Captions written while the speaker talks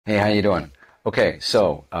Hey, how you doing? Okay,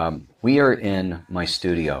 so we are in my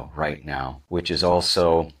studio right now, which is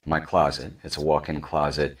also my closet. It's a walk-in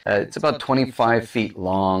closet. It's about 25 feet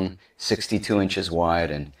long, 62 inches wide,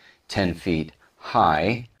 and 10 feet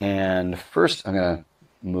high. And first, I'm going to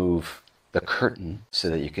move the curtain so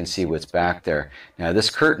that you can see what's back there. Now, this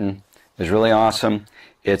curtain is really awesome.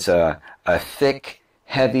 It's a thick,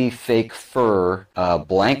 heavy, fake fur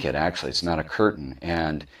blanket, actually. It's not a curtain.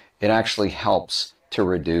 And it actually helps to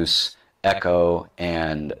reduce echo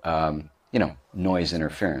and noise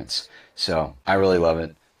interference. So I really love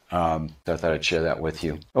it. So I thought I'd share that with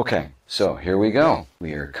you. Okay, so here we go.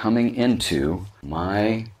 We are coming into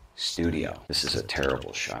my studio. This is a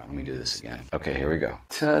terrible shot. Let me do this again. Okay, here we go.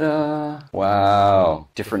 Ta-da! Wow.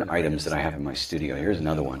 Different items that I have in my studio. Here's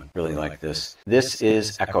another one. Really like this. This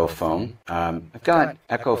is Echo Foam. I've got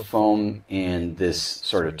Echo Foam in this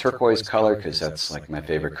sort of turquoise color because that's like my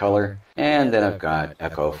favorite color. And then I've got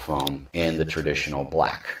Echo Foam in the traditional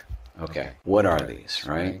black. Okay, what are these,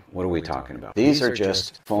 right? What are we talking about? These are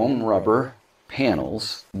just foam rubber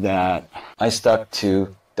panels that I stuck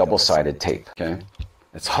to double-sided tape, okay?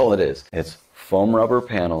 That's all it is. It's foam rubber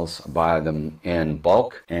panels. I buy them in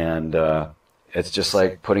bulk, and it's just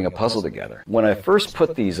like putting a puzzle together. When I first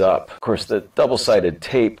put these up, of course, the double-sided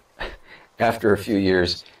tape, after a few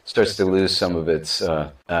years, starts to lose some of its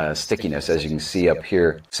stickiness, as you can see up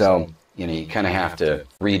here. So, you kind of have to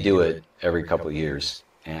redo it every couple of years,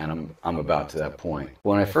 and I'm about to that point.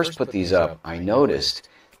 When I first put these up, I noticed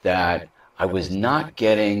that I was not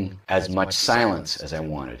getting as much silence as I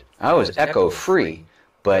wanted. I was echo-free,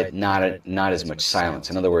 but not as much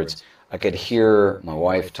silence. In other words, I could hear my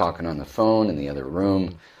wife talking on the phone in the other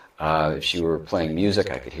room. If she were playing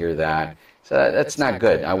music, I could hear that. So that's not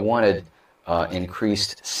good. I wanted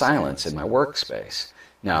increased silence in my workspace.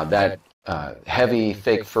 Now, that heavy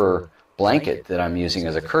fake fur blanket that I'm using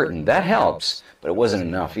as a curtain, that helps, but it wasn't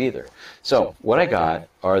enough either. So what I got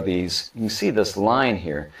are these, you can see this line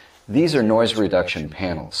here. These are noise reduction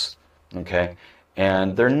panels, okay?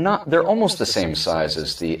 And they're almost the same size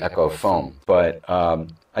as the Echo Foam, but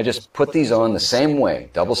I just put these on the same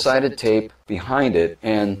way, double-sided tape behind it,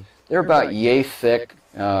 and they're about yay thick,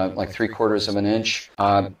 like 3/4 of an inch,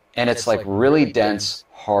 and it's like really dense,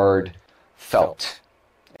 hard felt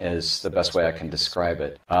is the best way I can describe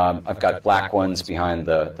it. I've got black ones behind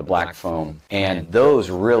the black foam, and those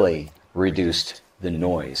really reduced the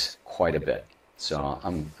noise quite a bit. So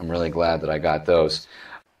I'm really glad that I got those.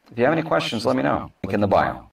 If you have any questions, let me know. Link in the bio.